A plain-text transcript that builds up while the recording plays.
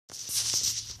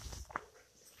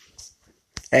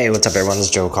Hey, what's up, everyone? This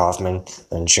is Joe Kaufman,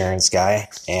 the insurance guy,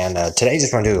 and today I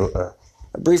just want to do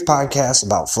a brief podcast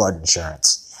about flood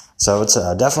insurance. So it's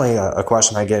definitely a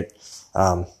question I get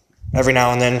every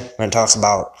now and then when it talks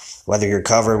about whether you're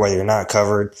covered, whether you're not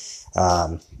covered,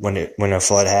 when a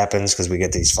flood happens, because we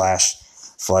get these flash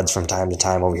floods from time to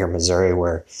time over here in Missouri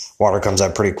where water comes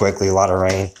up pretty quickly, a lot of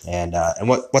rain, and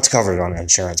what's covered on an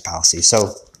insurance policy.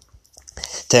 So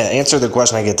to answer the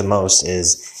question I get the most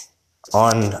is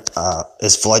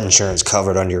is flood insurance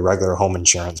covered under your regular home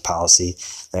insurance policy?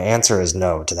 The answer is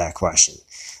no to that question.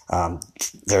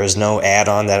 There is no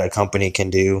add-on that a company can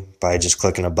do by just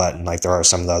clicking a button like there are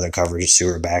some of the other coverages,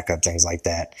 sewer backup, things like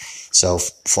that. So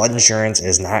flood insurance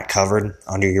is not covered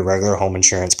under your regular home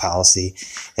insurance policy.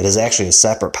 It is actually a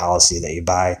separate policy that you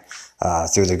buy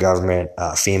through the government,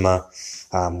 FEMA.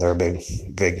 They're a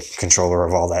big controller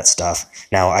of all that stuff.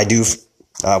 Now, I do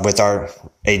with our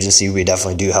agency, we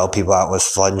definitely do help people out with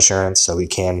flood insurance, so we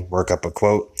can work up a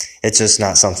quote. It's just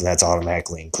not something that's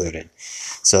automatically included.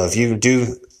 So if you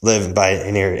do live by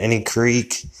near any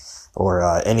creek or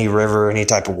any river, any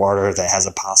type of water that has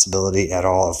a possibility at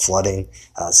all of flooding,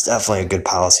 it's definitely a good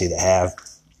policy to have.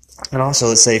 And also,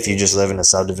 let's say if you just live in a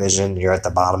subdivision, you're at the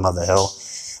bottom of the hill.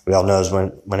 We all know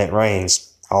when it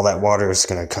rains, all that water is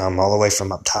going to come all the way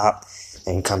from up top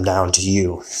and come down to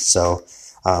you. So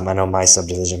I know my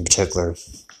subdivision in particular,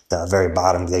 the very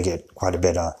bottom, they get quite a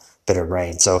bit of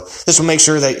rain. So this will make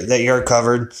sure that you're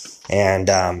covered, and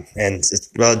it's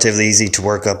relatively easy to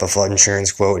work up a flood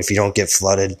insurance quote. If you don't get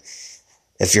flooded,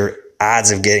 if your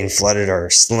odds of getting flooded are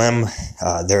slim,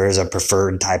 there is a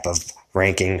preferred type of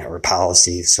ranking or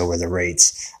policy, so where the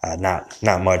rates not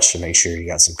much, to make sure you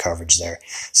got some coverage there.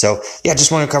 So yeah,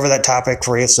 just want to cover that topic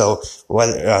for you. So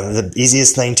the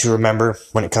easiest thing to remember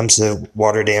when it comes to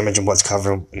water damage and what's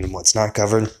covered and what's not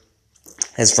covered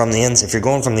is from the if you're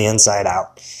going from the inside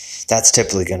out, that's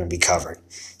typically going to be covered.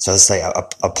 So let's say a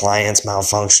appliance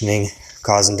malfunctioning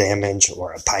causing damage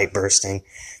or a pipe bursting,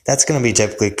 that's going to be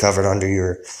typically covered under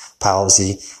your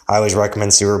policy. I always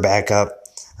recommend sewer backup.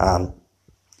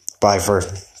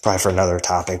 Probably for another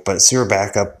topic, but sewer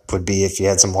backup would be if you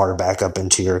had some water backup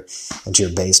into your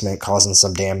basement causing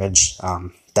some damage.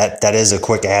 That is a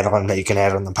quick add-on that you can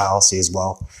add on the policy as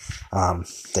well.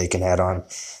 That you can add on,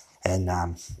 and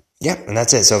and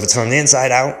that's it. So if it's from the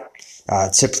inside out,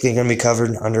 it's typically going to be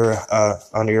covered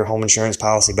under your home insurance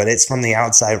policy, but it's from the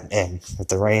outside in. If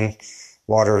the rain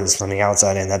water is from the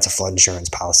outside in, that's a flood insurance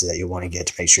policy that you want to get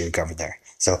to make sure you're covered there.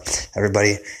 So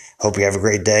everybody, hope you have a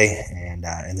great day, and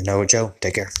in the know with Joe,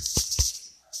 take care.